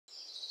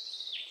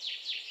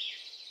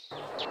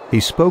He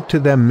spoke to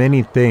them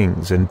many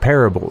things in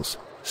parables,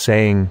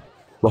 saying,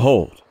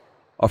 Behold,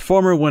 a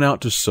farmer went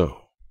out to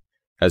sow.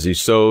 As he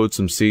sowed,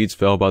 some seeds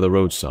fell by the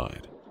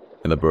roadside,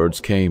 and the birds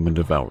came and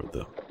devoured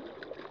them.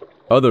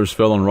 Others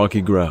fell on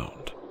rocky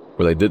ground,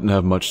 where they didn't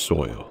have much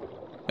soil,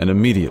 and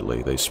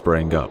immediately they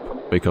sprang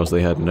up, because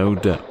they had no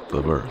depth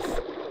of earth.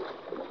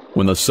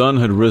 When the sun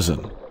had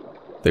risen,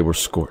 they were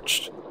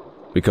scorched.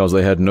 Because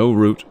they had no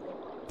root,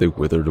 they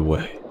withered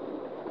away.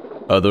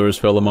 Others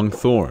fell among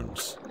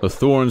thorns. The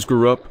thorns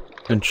grew up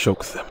and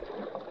choked them.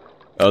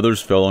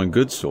 Others fell on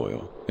good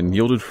soil and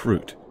yielded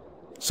fruit,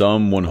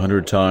 some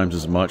 100 times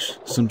as much,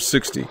 some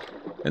 60,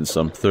 and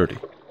some 30.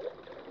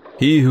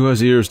 He who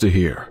has ears to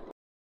hear,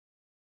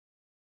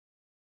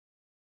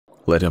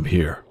 let him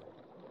hear.